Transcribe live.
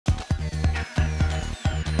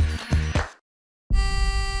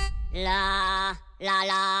La, la,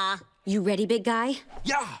 la. You ready, big guy?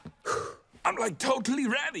 Yeah, I'm like totally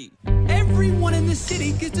ready. Everyone in the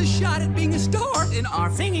city gets a shot at being a star in our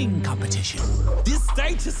singing competition. This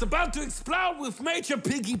stage is about to explode with Major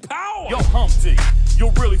Piggy power. Yo, Humpty,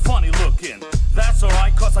 you're really funny looking. That's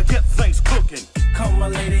alright, cause I get things cooking. Come, my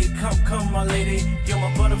lady, come, my lady. You're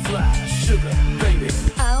my butterfly, sugar, baby.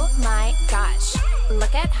 Oh my gosh,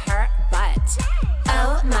 look at her butt.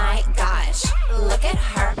 Oh my gosh, look at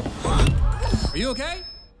her. Are you okay?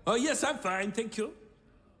 Oh, yes, I'm fine, thank you.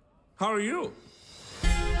 How are you?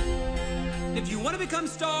 If you want to become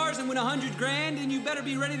stars and win 100 grand, then you better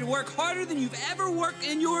be ready to work harder than you've ever worked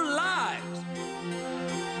in your lives.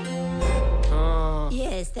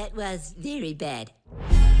 Yes, that was very bad.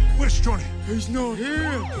 Where's Johnny? He's not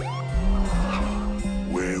here.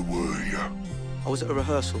 Where were you? I was at a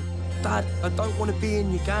rehearsal. Dad, I don't want to be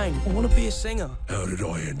in your gang. I want to be a singer. How did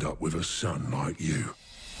I end up with a son like you?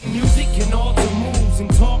 Music can alter moves and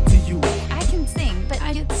talk to you. I can sing, but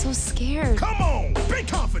I get so scared. Come on, be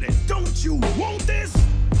confident. Don't you want this?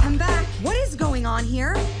 I'm back. What is going on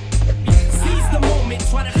here? Seize the moment,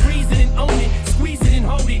 try to freeze it and own it. Squeeze it and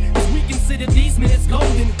hold it, 'cause we consider these minutes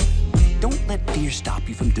golden. Don't let fear stop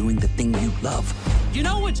you from doing the thing you love. You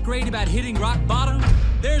know what's great about hitting rock bottom?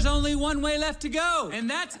 There's only one way left to go, and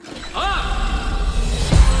that's up!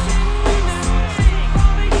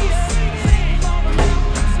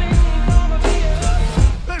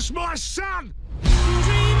 That's my son!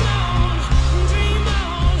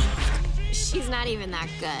 She's not even that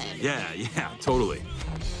good. Yeah, totally.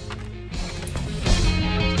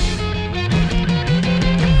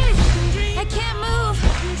 I can't move.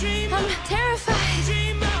 I'm terrified.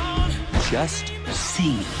 Just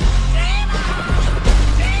sing.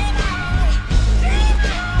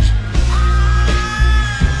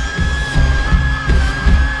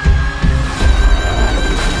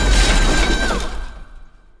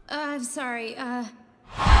 I'm sorry,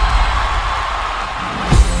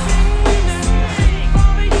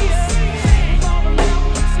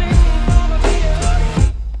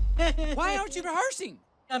 Why aren't you rehearsing?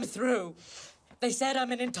 I'm through. They said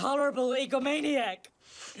I'm an intolerable egomaniac.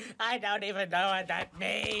 I don't even know what that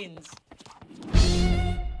means.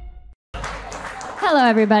 Hello,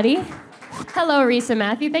 everybody. Hello, Reese and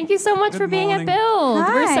Matthew. Thank you so much for being at Build.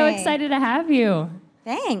 Hi. We're so excited to have you.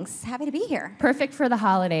 Thanks. Happy to be here. Perfect for the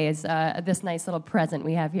holidays, this nice little present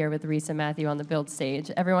we have here with Reese and Matthew on the Build stage.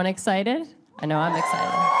 Everyone excited? I know I'm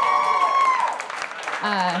excited.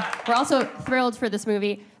 We're also thrilled for this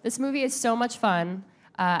movie. This movie is so much fun.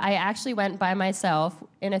 I actually went by myself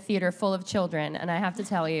in a theater full of children, and I have to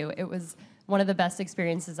tell you, it was one of the best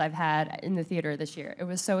experiences I've had in the theater this year. It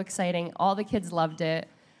was so exciting. All the kids loved it.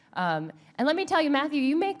 And let me tell you, Matthew,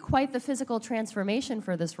 you make quite the physical transformation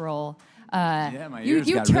for this role. Yeah, my ears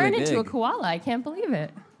you got turn really into a big. koala. I can't believe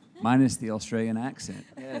it. Minus the Australian accent.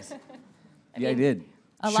 Yes. I did.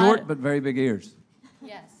 a Short lot- but very big ears.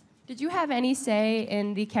 Yes. Did you have any say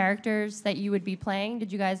in the characters that you would be playing?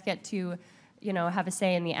 Did you guys get to, have a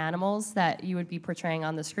say in the animals that you would be portraying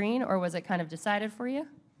on the screen, or was it kind of decided for you?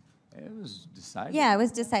 It was decided. Yeah, it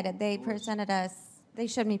was decided. They presented us, they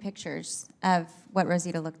showed me pictures of what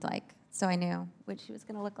Rosita looked like, so I knew what she was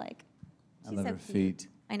going to look like. I She's love so her cute. feet.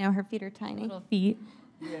 I know, her feet are tiny. Little feet.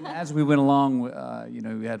 Yeah, and as we went along,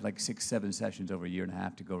 we had like 6, 7 sessions over a year and a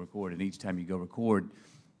half to go record, and each time you go record,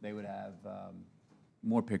 they would have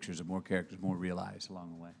more pictures of more characters, more realized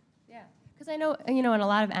along the way. Yeah, because I know, in a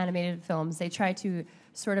lot of animated films, they try to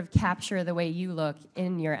sort of capture the way you look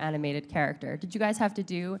in your animated character. Did you guys have to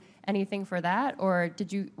do anything for that, or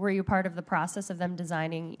were you part of the process of them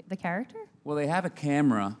designing the character? Well, they have a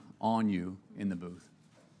camera on you in the booth,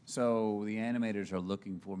 so the animators are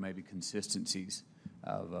looking for maybe consistencies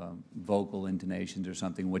of vocal intonations or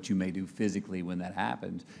something, what you may do physically when that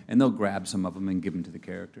happens, and they'll grab some of them and give them to the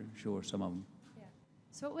character. Sure, some of them. Yeah.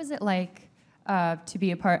 So what was it like to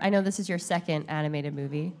be a part? I know this is your second animated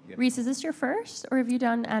movie. Yep. Reese, is this your first, or have you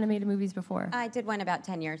done animated movies before? I did one about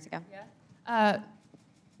 10 years ago. Yeah.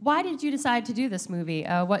 Why did you decide to do this movie?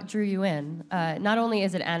 What drew you in? Not only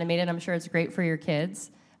is it animated, I'm sure it's great for your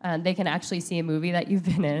kids. They can actually see a movie that you've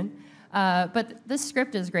been in. But this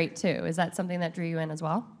script is great, too. Is that something that drew you in as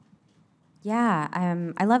well? Yeah,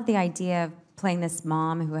 I love the idea of playing this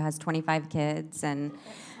mom who has 25 kids and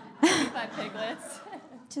 25 piglets.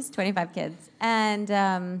 just 25 kids.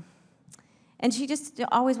 And she just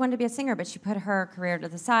always wanted to be a singer, but she put her career to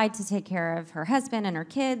the side to take care of her husband and her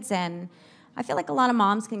kids. And I feel like a lot of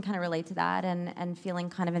moms can kind of relate to that and feeling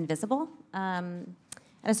kind of invisible at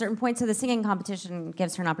a certain point. So the singing competition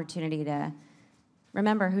gives her an opportunity to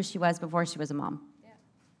remember who she was before she was a mom. Yeah.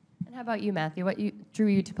 And how about you, Matthew? drew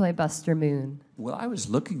you to play Buster Moon? Well, I was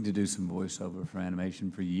looking to do some voiceover for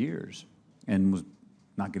animation for years and was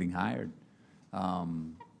not getting hired.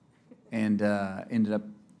 Ended up,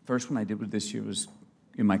 first one I did with this year was,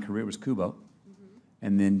 in my career, was Kubo.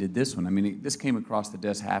 And then did this one. I mean, this came across the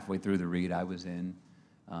desk halfway through the read I was in.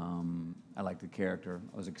 I liked the character.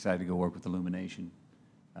 I was excited to go work with Illumination.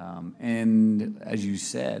 And as you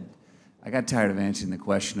said, I got tired of answering the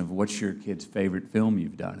question of what's your kid's favorite film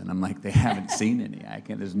you've done, and I'm like, they haven't seen any.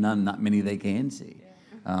 There's not many they can see.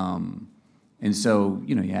 And so,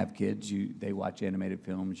 you know, you have kids, they watch animated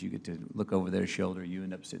films, you get to look over their shoulder, you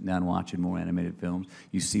end up sitting down watching more animated films,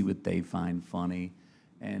 you see what they find funny,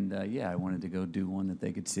 and yeah, I wanted to go do one that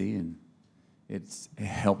they could see, and it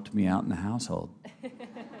helped me out in the household.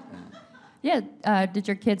 Yeah, did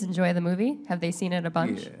your kids enjoy the movie? Have they seen it a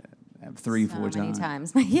bunch? Yeah. 3, 4 times. So many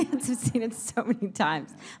times. My kids have seen it so many times.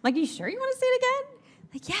 I'm like, you sure you want to see it again?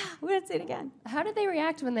 Like, yeah, we want to see it again. How did they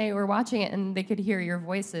react when they were watching it and they could hear your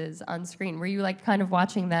voices on screen? Were you like kind of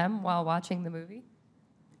watching them while watching the movie?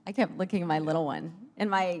 I kept looking at my little one, and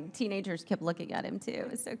my teenagers kept looking at him too. It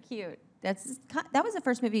was so cute. That was the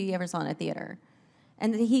first movie he ever saw in a theater,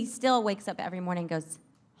 and he still wakes up every morning and goes,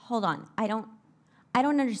 "Hold on, I don't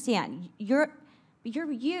understand. You're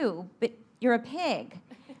you, but you're a pig."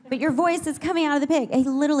 But your voice is coming out of the pig. He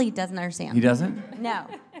literally doesn't understand. He doesn't? No.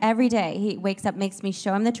 Every day he wakes up, makes me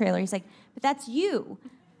show him the trailer. He's like, "But that's you.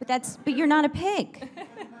 But you're not a pig."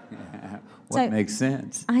 Yeah. What makes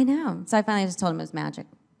sense? I know. So I finally just told him it was magic.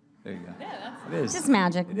 There you go. Yeah, it is. It's just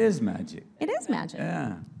magic. It is magic. It is magic.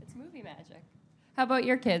 Yeah. It's movie magic. How about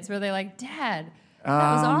your kids? Were they like, "Dad,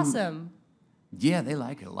 that was awesome"? Yeah, they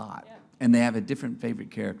like it a lot. Yeah. And they have a different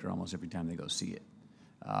favorite character almost every time they go see it.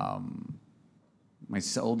 My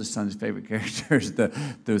oldest son's favorite character is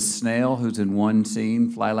the snail who's in one scene,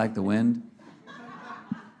 Fly Like the Wind.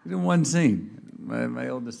 He's in one scene. My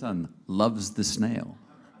oldest son loves the snail.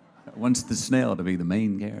 Wants the snail to be the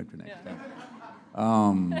main character next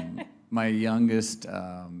time. My youngest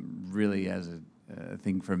really has a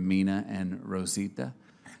thing for Mina and Rosita.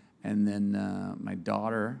 And then my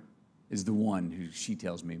daughter is the one who she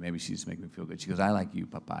tells me, maybe she's making me feel good. She goes, "I like you,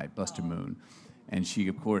 Popeye, Buster Moon." And she,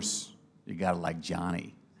 of course, you gotta like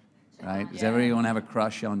Johnny, right? Does everyone have a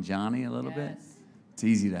crush on Johnny a little bit? It's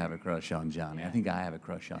easy to have a crush on Johnny. I think I have a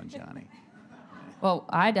crush on Johnny. Well,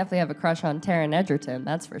 I definitely have a crush on Taron Egerton,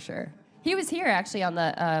 that's for sure. He was here actually on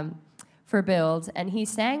the for Build, and he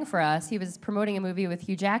sang for us. He was promoting a movie with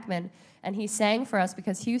Hugh Jackman, and he sang for us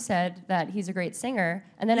because Hugh said that he's a great singer.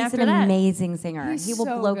 And then he's after an that, amazing singer. he's He will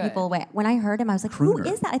so blow good. people away. When I heard him, I was like, Crooner.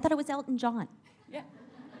 "Who is that?" I thought it was Elton John. Yeah.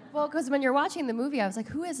 Well, because when you're watching the movie, I was like,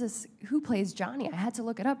 "Who is this? Who plays Johnny?" I had to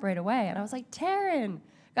look it up right away, and I was like, "Taron."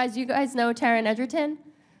 Guys, you guys know Taron Egerton?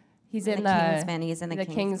 He's in The Kingsman. He's in The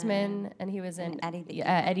Kingsman, and he was in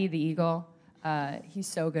Eddie the Eagle. He's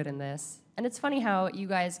so good in this, and it's funny how you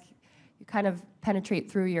guys you kind of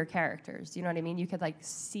penetrate through your characters. You know what I mean? You could like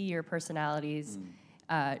see your personalities.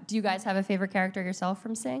 Do you guys have a favorite character yourself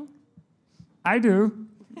from Sing? I do.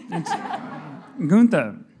 It's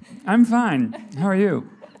Gunther. I'm fine. How are you?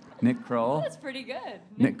 Nick Kroll. That's pretty good.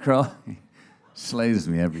 Nick Kroll slays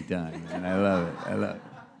me every time, and I love it. I love it.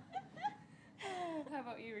 How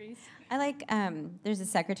about you, Reese? I like, there's a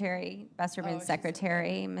secretary, Buster Moon's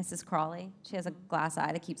secretary, Mrs. Crawley. She has a glass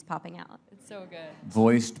eye that keeps popping out. It's so good.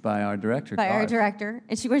 Voiced by our director, By our Garth. director.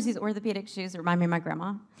 And she wears these orthopedic shoes that remind me of my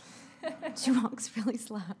grandma. She walks really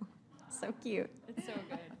slow. So cute. It's so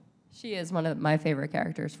good. She is one of my favorite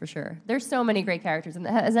characters for sure. There's so many great characters. And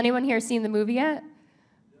has anyone here seen the movie yet?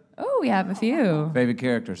 Oh, we have a few. Favorite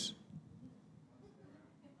characters?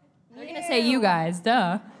 They're gonna say you guys,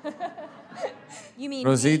 duh. You mean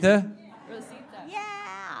Rosita? Rosita.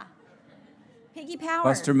 Yeah. Piggy Power.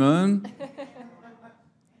 Buster Moon?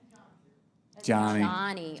 Johnny.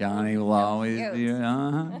 Johnny. Johnny will So always cute. be.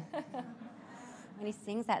 When he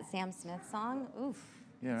sings that Sam Smith song, oof.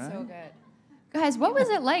 Yeah, right? So good. Guys, what was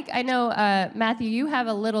it like? I know, Matthew, you have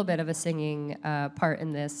a little bit of a singing part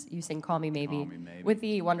in this. You sing Call Me Maybe, with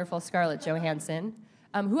the wonderful Scarlett Johansson,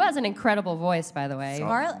 who has an incredible voice, by the way.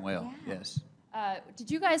 Well, yes. Did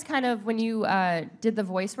you guys kind of, when you did the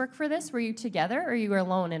voice work for this, were you together or you were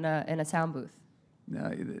alone in a sound booth? No,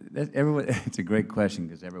 everyone. It's a great question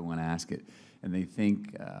because everyone asks it, and they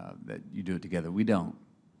think that you do it together. We don't.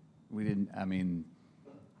 We didn't. I mean,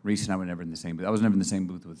 Reese and I were never in the same booth. I was never in the same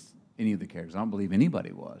booth with any of the characters. I don't believe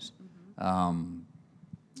anybody was.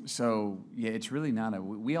 So yeah, it's really not a.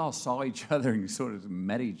 We all saw each other and sort of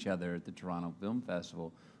met each other at the Toronto Film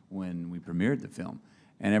Festival when we premiered the film,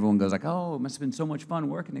 And everyone goes like, oh, it must have been so much fun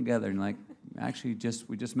working together. And like, actually,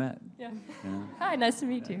 we just met. Yeah. You know? Hi, nice to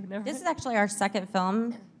meet you. Never This is actually our second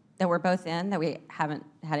film that we're both in that we haven't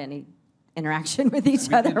had any interaction with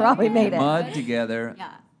each other while we made it. Mud together.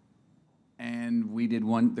 Yeah. And we did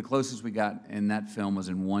one, the closest we got in that film was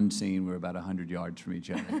in one scene. We were about 100 yards from each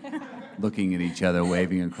other, looking at each other,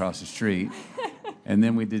 waving across the street. And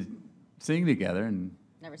then we did sing together and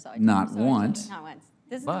never saw each other. not once. Not once.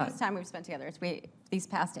 This is But- the most time we've spent together. It's these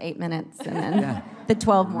past 8 minutes and then the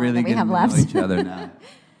 12 more Really that we have getting to left. know each other now.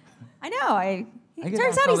 I know. I get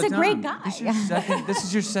Turns asked out all he's the a great time, guy. This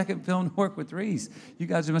is your second film to work with Reese. You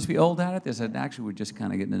guys must be old out at this. And actually, we're just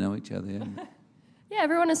kind of getting to know each other. Yeah. Yeah,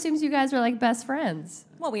 everyone assumes you guys are like best friends.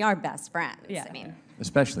 Well, we are best friends. Yeah. I mean,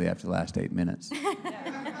 Especially after the last 8 minutes.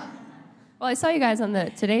 Well, I saw you guys on the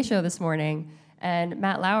Today Show this morning, and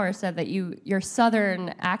Matt Lauer said that your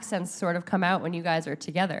Southern accents sort of come out when you guys are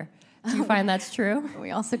together. Do you find that's true?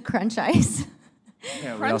 we also crunch ice.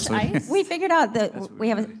 Yeah, Crunch ice? We figured out that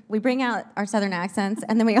we bring out our Southern accents,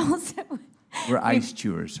 and then we also We're ice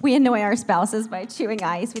chewers. we annoy our spouses by chewing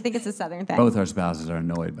ice. We think it's a Southern thing. Both our spouses are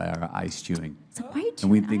annoyed by our ice chewing. So why are you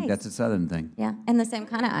And we chewing think ice? that's a Southern thing. Yeah, and the same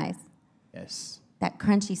kind of ice. Yes. That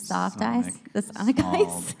crunchy, soft Sonic, ice. The Sonic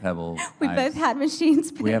small ice. pebble We ice. both had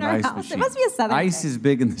machines put We in have our ice house. machines. It must be a Southern Ice thing. is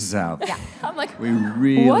big in the South. Yeah. I'm like, We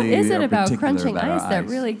really what is it are about particular crunching about our ice that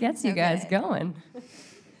really gets you So guys good. going?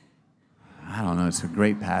 I don't know. It's a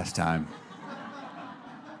great pastime.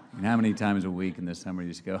 And how many times a week in the summer you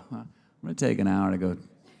just go, I'm going to take an hour to go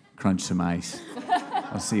crunch some ice.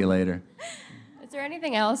 I'll see you later. Is there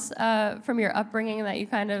anything else from your upbringing that you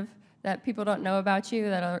that people don't know about you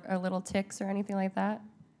that are little ticks or anything like that?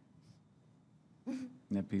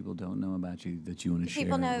 That people don't know about you that you want to share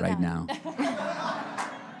People know right that. now.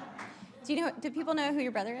 Do people know who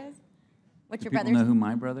your brother is? What's Do your people brother's know who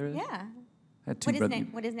my brother is? Yeah. I had two What his brothers. name?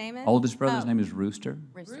 What his name is? Oldest brother's Oh. name is Rooster.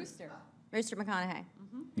 Rooster McConaughey.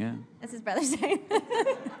 Yeah. That's his brother's name.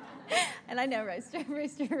 And I know Rooster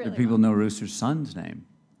really Do people know Rooster's son's name?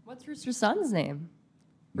 What's Rooster's son's name?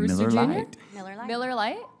 Rooster Miller Jr.? Lite. Miller Lite. Miller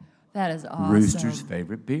Lite? That is awesome. Rooster's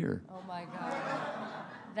favorite beer. Oh my God.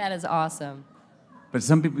 That is awesome. But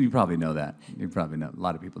some people, you probably know that. You probably know. A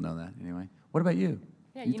lot of people know that anyway. What about you?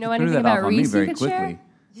 Yeah, you know threw anything that about off on me Reese you very could quickly. share?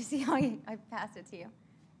 You see how I passed it to you?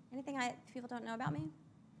 Anything people don't know about me?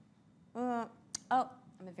 I'm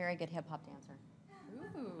a very good hip hop dancer.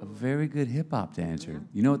 A very good hip hop dancer.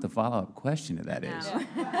 You know what the follow-up question to that is?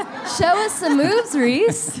 Show us some moves,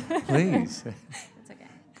 Reese. Please. It's okay.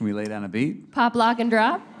 Can we lay down a beat? Pop, lock, and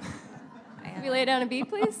drop. Can we lay down a beat,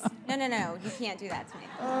 please? No. You can't do that to me.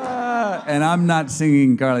 And I'm not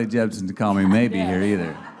singing Carly Jepsen to Call Me Maybe here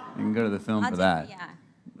either. You can go to the film for that. Yeah.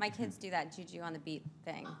 My kids do that juju on the beat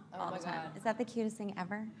thing all my the time. God. Is that the cutest thing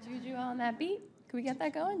ever? Juju on that beat. Can we get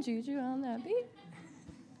that going? Juju on that beat.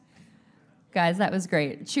 Guys, that was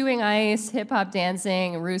great. Chewing ice, hip hop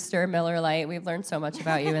dancing, Rooster, Miller Lite. We've learned so much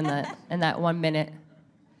about you in that 1 minute.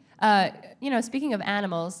 Speaking of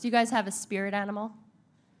animals, do you guys have a spirit animal?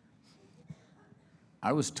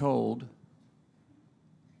 I was told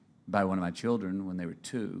by one of my children when they were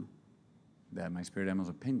 2 that my spirit animal is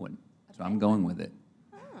a penguin. So I'm going with it.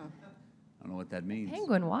 I don't know what that means.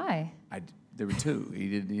 Penguin, why? There were 2.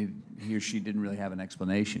 He or she didn't really have an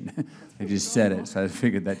explanation. They just said it, so I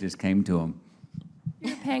figured that just came to him.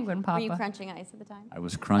 You're a penguin, Papa. Were you crunching ice at the time? I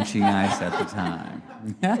was crunching ice at the time.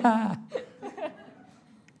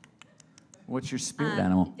 What's your spirit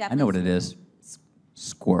animal? I know what it is.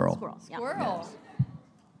 Squirrel. Squirrel.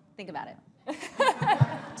 Think about it.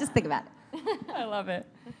 Just think about it. I love it.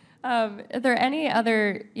 Are there any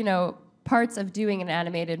other, parts of doing an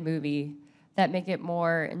animated movie that make it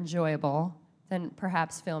more enjoyable than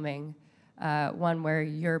perhaps filming one where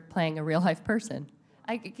you're playing a real-life person?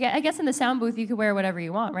 I guess in the sound booth you could wear whatever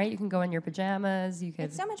you want, right? You can go in your pajamas. You could.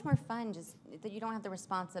 It's so much more fun just that you don't have the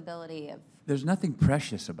responsibility of. There's nothing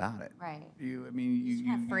precious about it. Right.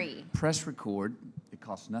 You free. Press record. It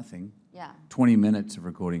costs nothing. Yeah. 20 minutes of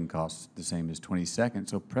recording costs the same as 20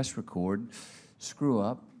 seconds. So press record, screw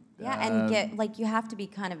up. Yeah, and you have to be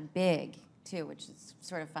kind of big too, which is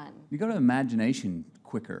sort of fun. You go to imagination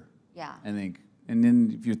quicker. Yeah. I think. And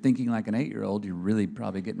then if you're thinking like an 8-year-old, you're really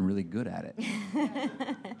probably getting really good at it.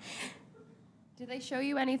 Do they show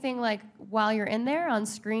you anything like while you're in there on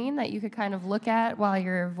screen that you could kind of look at while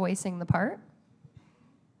you're voicing the part?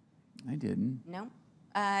 I didn't. No.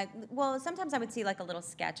 Well, sometimes I would see like a little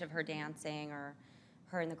sketch of her dancing or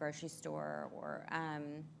her in the grocery store or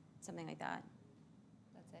something like that.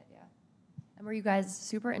 That's it, yeah. And were you guys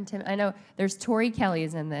super intimidated? I know there's Tori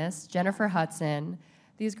Kelly's in this, Jennifer Hudson,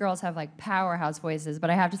 these girls have like powerhouse voices, but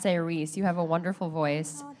I have to say, Reese, you have a wonderful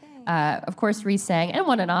voice. Oh, thanks. Of course, Reese sang and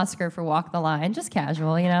won an Oscar for Walk the Line, just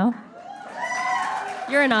casual, you know?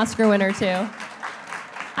 You're an Oscar winner, too.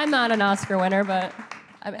 I'm not an Oscar winner, but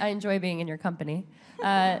I enjoy being in your company.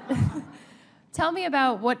 Tell me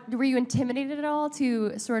about were you intimidated at all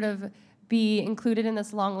to sort of be included in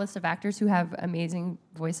this long list of actors who have amazing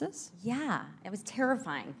voices? Yeah, it was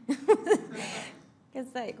terrifying. Because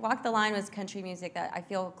like Walk the Line was country music that I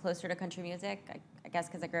feel closer to country music, I guess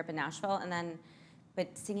because I grew up in Nashville, and then,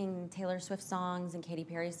 but singing Taylor Swift songs and Katy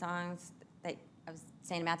Perry songs, that I was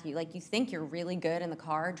saying to Matthew, like you think you're really good in the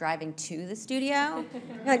car driving to the studio,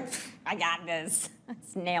 you're like, I got this, I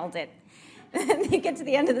just nailed it. And then you get to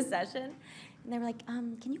the end of the session, and they were like,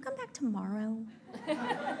 can you come back tomorrow?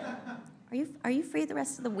 Are you free the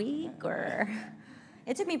rest of the week? Or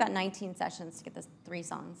it took me about 19 sessions to get those 3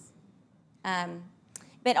 songs.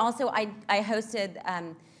 But also, I hosted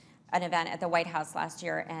an event at the White House last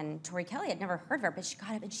year, and Tori Kelly, I'd never heard of her, but she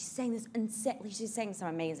got up and she sang this she sang some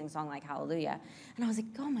amazing song like Hallelujah. And I was like,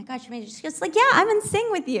 oh my gosh, she goes like, yeah, I'm in Sing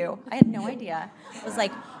with you. I had no idea. I was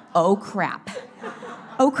like, oh crap.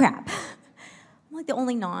 Oh crap. I'm like the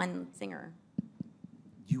only non-singer.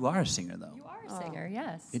 You are a singer, though. You are a singer,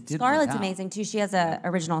 yes. It did Scarlett's work out. amazing, too. She has an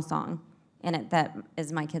original song in it that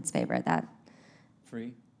is my kid's favorite. That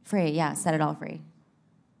Free? Free, yeah, Set It All Free.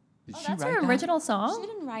 Did she That's write her that? original song? She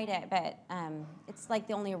didn't write it, but it's like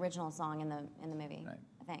the only original song in the movie, Right.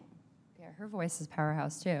 I think. Yeah, her voice is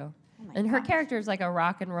powerhouse, too. my And her gosh. character is like a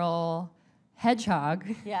rock and roll hedgehog.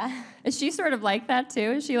 Yeah. Is she sort of like that, too?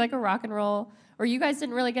 Is she like a rock and roll? Or you guys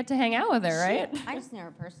didn't really get to hang out with her, right? I just know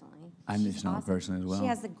her personally. I just know her personally as well. She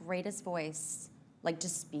has the greatest voice, like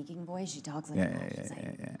just speaking voice. She talks like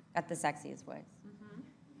Yeah. got the sexiest voice.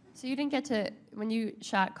 So you didn't get to, when you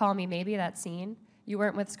shot Call Me Maybe, that scene, you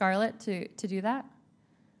weren't with Scarlett to do that?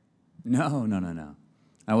 No.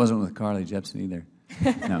 I wasn't with Carly Jepsen either.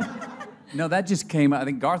 No. No, that just came out. I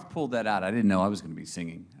think Garth pulled that out. I didn't know I was going to be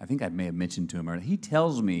singing. I think I may have mentioned to him earlier. He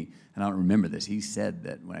tells me, and I don't remember this, he said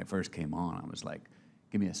that when I first came on, I was like,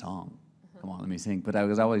 give me a song. Come on, let me sing. But I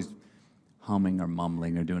was always humming or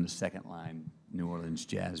mumbling or doing a second line New Orleans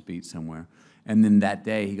jazz beat somewhere. And then that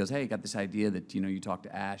day, he goes, hey, I got this idea that, you talk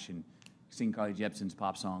to Ash and sing Carly Jepsen's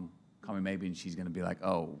pop song, Call Me Maybe, and she's going to be like,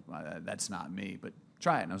 oh, that's not me, but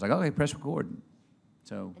try it. And I was like, okay, press record.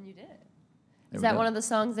 So. And you did. There Is we that go. one of the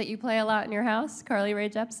songs that you play a lot in your house, Carly Rae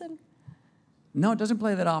Jepsen? No, it doesn't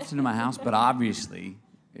play that often in my house, but obviously,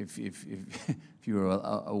 if you were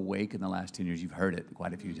awake in the last 10 years, you've heard it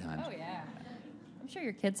quite a few times. Oh, yeah. I'm sure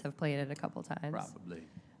your kids have played it a couple times. Probably.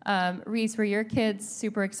 Reese, were your kids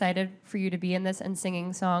super excited for you to be in this and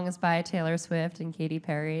singing songs by Taylor Swift and Katy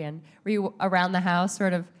Perry? And were you around the house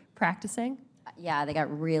sort of practicing? Yeah, they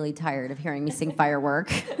got really tired of hearing me sing Firework.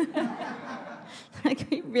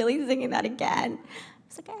 Like, are you really singing that again? I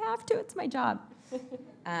was like, I have to. It's my job.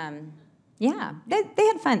 Yeah, they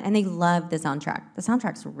had fun, and they loved the soundtrack. The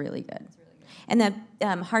soundtrack's really good. And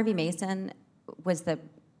the Harvey Mason was the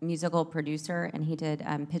musical producer, and he did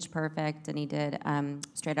Pitch Perfect, and he did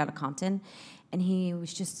Straight Outta Compton, and he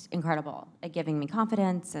was just incredible at giving me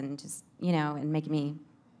confidence and just, and making me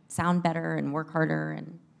sound better and work harder,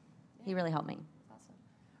 and he really helped me.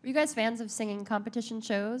 Were you guys fans of singing competition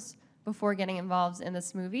shows before getting involved in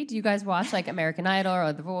this movie? Do you guys watch like American Idol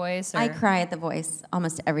or The Voice? Or? I cry at The Voice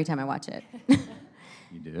almost every time I watch it.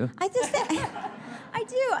 You do? I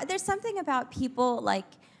do. There's something about people like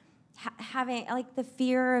having like the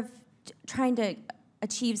fear of trying to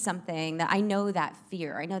achieve something that I know that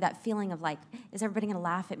fear. I know that feeling of like, is everybody going to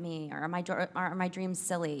laugh at me, or are my dreams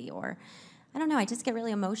silly, or I don't know. I just get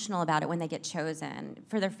really emotional about it when they get chosen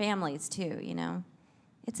for their families too.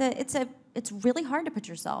 It's really hard to put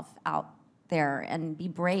yourself out there and be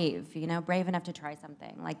brave. Brave enough to try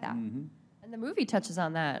something like that. Mm-hmm. And the movie touches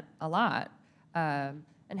on that a lot, and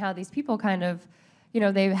how these people kind of,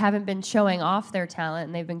 they haven't been showing off their talent,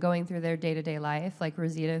 and they've been going through their day-to-day life, like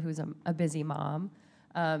Rosita, who's a busy mom,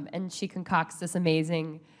 and she concocts this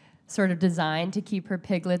amazing sort of design to keep her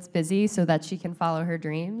piglets busy so that she can follow her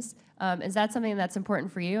dreams. Is that something that's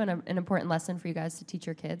important for you, and an important lesson for you guys to teach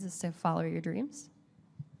your kids, is to follow your dreams?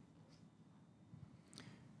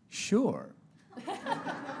 Sure.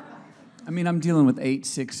 I mean, I'm dealing with 8,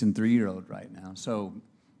 6, and 3-year-old right now. So,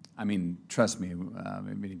 I mean, trust me,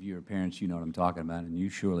 if you're parents, you know what I'm talking about, and you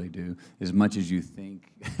surely do. As much as you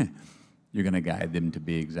think you're going to guide them to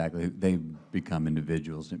be exactly, they become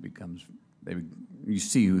individuals. And you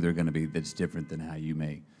see who they're going to be that's different than how you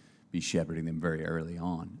may be shepherding them very early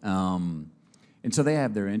on. And so they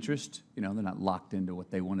have their interest. You know, they're not locked into what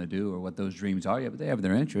they want to do or what those dreams are yet, but they have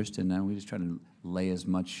their interest, and we just try to lay as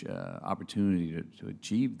much opportunity to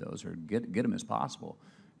achieve those or get them as possible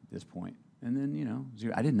at this point. And then, you know,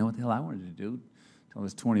 I didn't know what the hell I wanted to do until I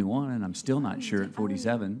was 21, and I'm still not sure at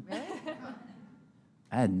 47. Really?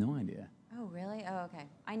 I had no idea. Oh, really? Oh, okay.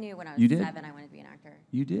 I knew when I You was did? 7 I wanted to be an actor.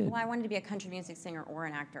 You did? Well, I wanted to be a country music singer or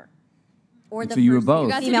an actor. Or So you were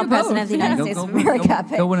both. female president of the United States of America.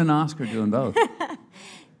 Go win an Oscar doing both.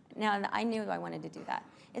 No, I knew I wanted to do that.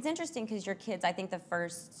 It's interesting because your kids, I think the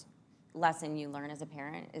first lesson you learn as a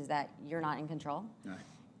parent is that you're not in control, Right.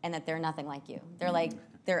 and that they're nothing like you. They're like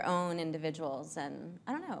their own individuals, and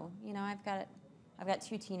I don't know. You know, I've got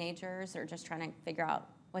 2 teenagers that are just trying to figure out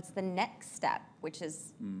what's the next step, which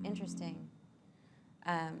is interesting.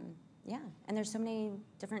 Yeah, and there's so many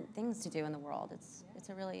different things to do in the world. It's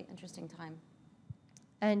a really interesting time.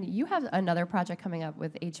 And you have another project coming up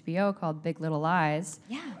with HBO called Big Little Lies.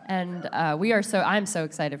 Yeah. And I'm so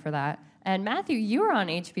excited for that. And Matthew, you were on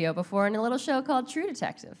HBO before in a little show called True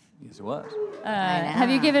Detective. Yes, it was. Have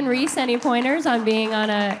you given Reese any pointers on being on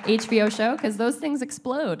a HBO show? Because those things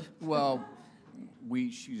explode. Well,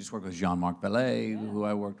 she just worked with Jean-Marc Vallée, who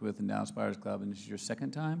I worked with in Dallas Buyers Club, and this is your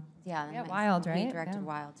second time? Yeah, Wild, right? We directed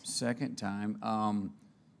Wild. Second time.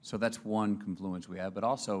 So that's one confluence we have, but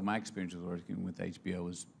also my experience with working with HBO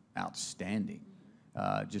was outstanding.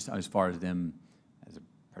 Just as far as them as a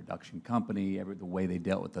production company, the way they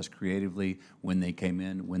dealt with us creatively, when they came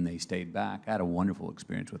in, when they stayed back. I had a wonderful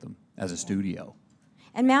experience with them as a studio.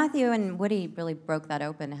 And Matthew and Woody really broke that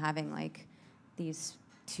open, having like these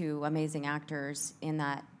 2 amazing actors in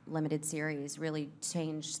that limited series really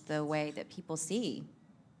changed the way that people see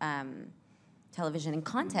television and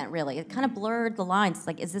content, really. It kind of blurred the lines. It's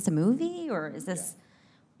like, is this a movie or is this,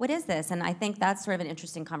 what is this? And I think that's sort of an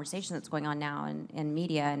interesting conversation that's going on now in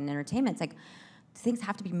media and entertainment. It's like, do things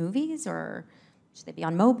have to be movies, or should they be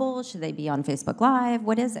on mobile? Should they be on Facebook Live?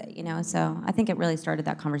 What is it, you know? So I think it really started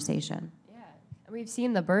that conversation. And we've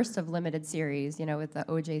seen the burst of limited series, you know, with the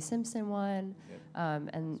O.J. Simpson one,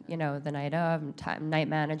 and, you know, The Night of, Night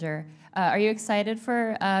Manager. Are you excited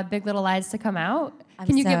for Big Little Lies to come out?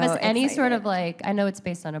 Can you give us any sort of, like, I know it's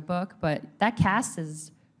based on a book, but that cast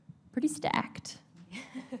is pretty stacked.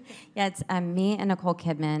 Yeah, it's me and Nicole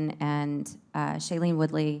Kidman and Shailene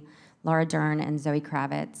Woodley, Laura Dern, and Zoe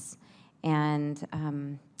Kravitz.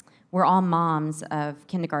 And we're all moms of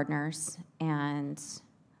kindergartners, and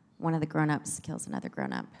one of the grown-ups kills another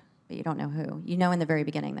grown-up, but you don't know who. You know in the very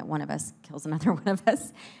beginning that one of us kills another one of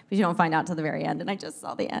us, but you don't find out till the very end. And I just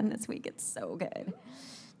saw the end this week. It's so good.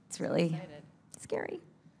 It's really scary.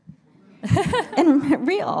 And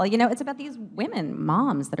real. You know, it's about these women,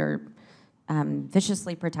 moms, that are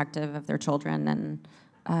viciously protective of their children,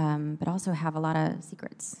 and but also have a lot of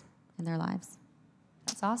secrets in their lives.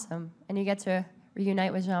 That's awesome. And you get to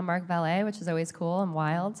reunite with Jean-Marc Vallée, which is always cool and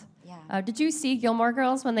wild. Yeah. Did you see Gilmore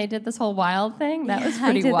Girls when they did this whole wild thing? That was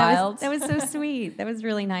pretty wild. That was so sweet. That was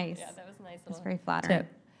really nice. Yeah, that was nice. It was very flattering.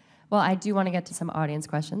 Tip. Well, I do want to get to some audience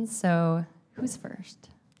questions, so who's first?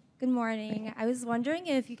 Good morning. I was wondering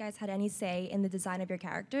if you guys had any say in the design of your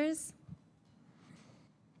characters.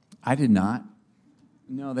 I did not.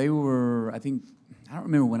 No, they were, I don't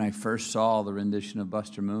remember when I first saw the rendition of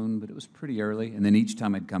Buster Moon, but it was pretty early. And then each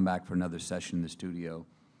time I'd come back for another session in the studio,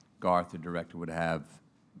 Garth, the director, would have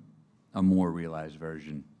a more realized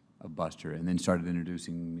version of Buster, and then started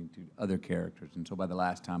introducing me to other characters. And so by the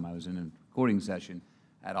last time I was in a recording session,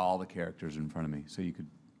 I had all the characters in front of me, so you could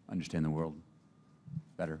understand the world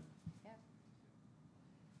better. Yeah.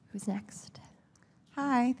 Who's next?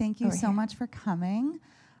 Hi, thank you so much for coming.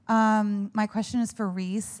 My question is for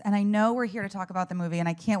Reese, and I know we're here to talk about the movie, and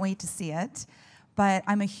I can't wait to see it, but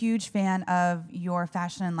I'm a huge fan of your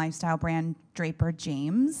fashion and lifestyle brand, Draper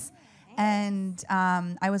James. And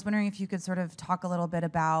I was wondering if you could sort of talk a little bit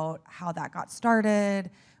about how that got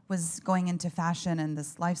started, was going into fashion and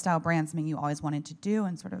this lifestyle brand something you always wanted to do,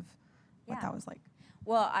 and sort of what that was like.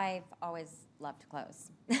 Well, I've always loved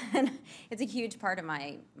clothes. It's a huge part of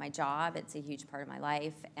my job. It's a huge part of my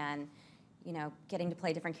life. And, you know, getting to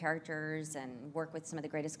play different characters and work with some of the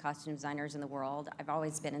greatest costume designers in the world, I've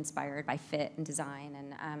always been inspired by fit and design.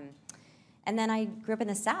 And then I grew up in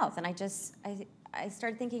the South, and I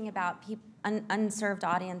started thinking about unserved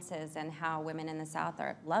audiences and how women in the South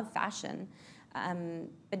love fashion,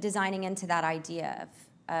 but designing into that idea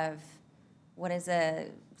of what is a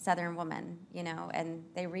Southern woman, you know, and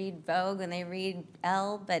they read Vogue and they read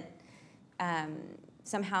Elle, but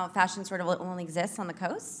somehow fashion sort of only exists on the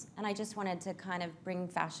coast, and I just wanted to kind of bring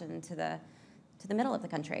fashion to to the middle of the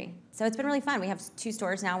country. So it's been really fun. We have 2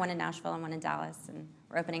 stores now, one in Nashville and one in Dallas, and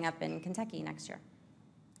we're opening up in Kentucky next year.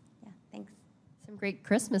 Yeah, thanks. Some great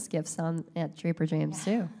Christmas gifts at Draper James,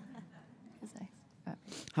 too.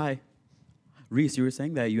 Hi. Reese, you were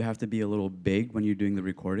saying that you have to be a little big when you're doing the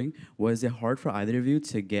recording. Was it hard for either of you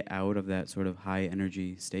to get out of that sort of high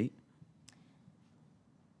energy state?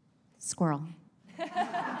 Squirrel.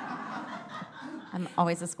 I'm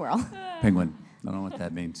always a squirrel. Penguin. I don't know what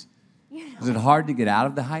that means. Is it hard to get out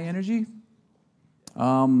of the high energy?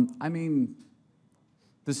 I mean,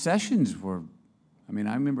 the sessions were, I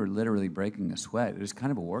remember literally breaking a sweat. It was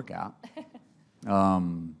kind of a workout.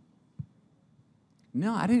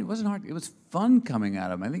 No, it wasn't hard. It was fun coming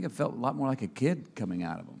out of them. I think it felt a lot more like a kid coming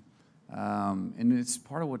out of them. And it's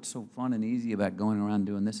part of what's so fun and easy about going around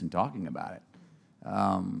doing this and talking about it.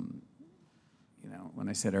 When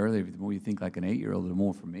I said earlier, the more you think like an 8-year-old, the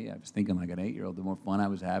more for me, I was thinking like an 8-year-old, the more fun I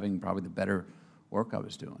was having, probably the better work I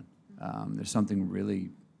was doing. There's something really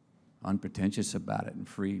unpretentious about it and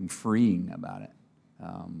freeing about it.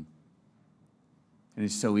 And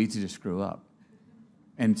it's so easy to screw up.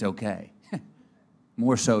 And it's okay.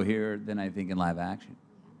 More so here than I think in live action.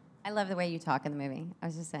 I love the way you talk in the movie. I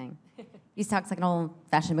was just saying. He talks like an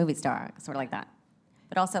old-fashioned movie star, sort of like that.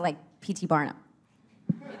 But also like P.T. Barnum.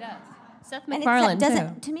 He does. Seth And MacFarlane,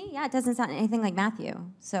 too. To me, yeah, it doesn't sound anything like Matthew.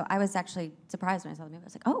 So I was actually surprised when I saw the movie. I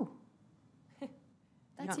was like, oh.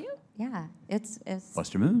 That's you? Yeah, it's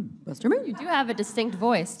Buster Moon. Buster Moon. You do have a distinct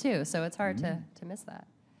voice, too, so it's hard to miss that.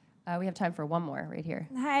 We have time for one more right here.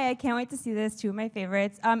 Hi, I can't wait to see this. 2 of my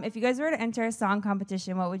favorites. If you guys were to enter a song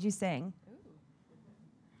competition, what would you sing?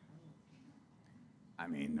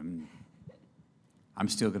 I'm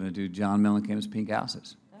still going to do John Mellencamp's Pink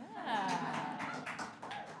Houses.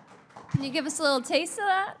 Can you give us a little taste of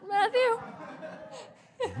that, Matthew?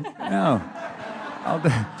 No.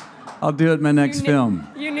 I'll do it in my next film.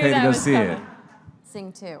 You knew Pay that to go was see coming. it.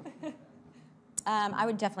 Sing too. I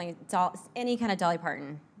would definitely any kind of Dolly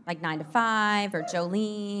Parton, like 9 to 5 or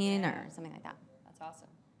Jolene or something like that. That's awesome.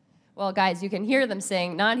 Well, guys, you can hear them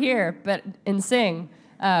sing, not here, but in Sing,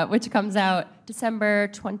 which comes out December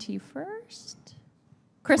 21st?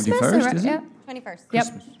 Christmas? 21st, is it? Yeah. 21st. Yep.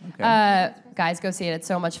 Okay. Guys, go see it. It's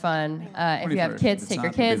so much fun. If you have 21st. kids, It's take not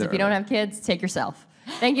your gonna be kids. there If you don't early. have kids, take yourself.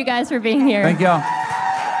 Thank you guys for being here. Thank y'all.